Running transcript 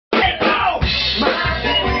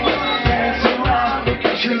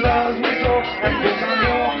she loves me so, and this I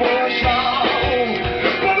know for sure.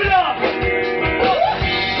 Pump it up!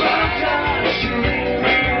 Sometimes she really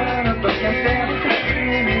wanna, but can never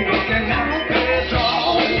see me looking out the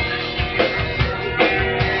door.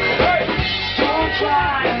 Hey! Don't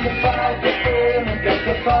try to fight the feeling, get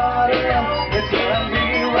the thought around. It's on me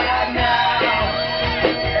right now.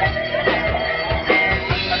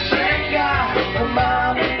 I thank God for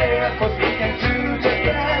mom and dad for sticking two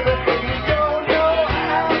together. You don't know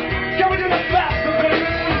how. Can we do the faster, baby?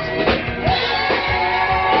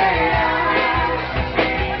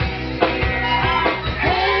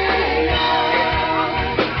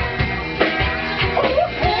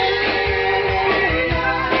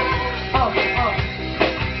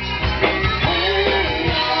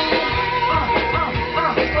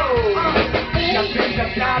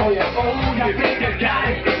 Oh yeah, oh, you think you got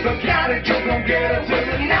it, but got it, you gon' get it till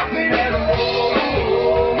there's nothing at all.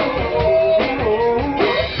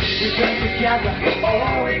 We've been together,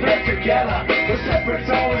 oh, we've been together, but separate's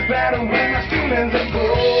always better when our feelings are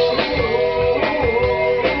full.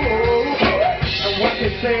 And what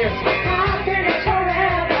they say is, I think it's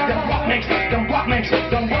forever. Then what makes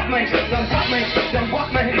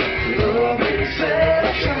love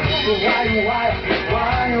exception? So why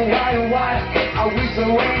are we so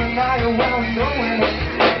undeniable while knowing?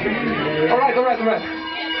 Alright.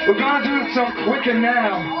 We're gonna do some quicker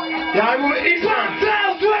now. Yeah, I will eat 1,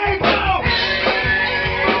 2, 3, go!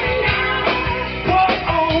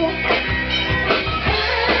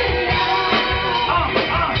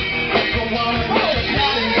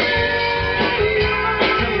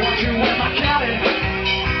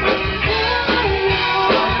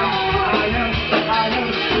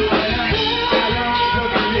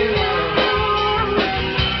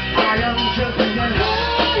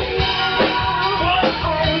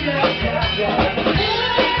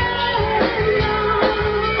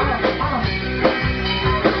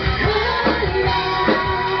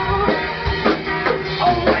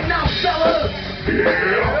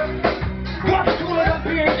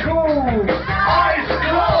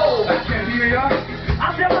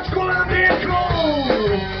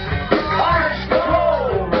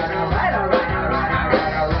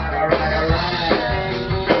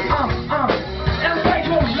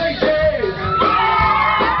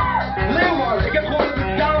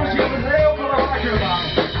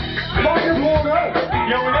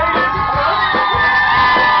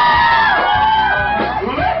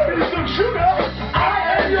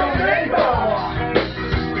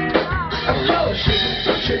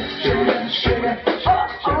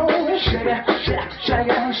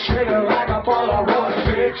 Shake it like a Polaroid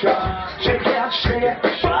picture. Shake it, shake it,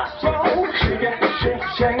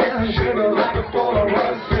 shake it like a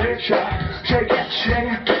Polaroid picture. Shake it,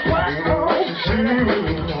 what won't you do?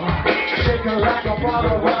 Shake it like a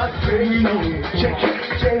Polaroid picture. Shake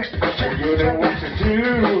it, what you do?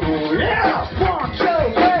 Yeah.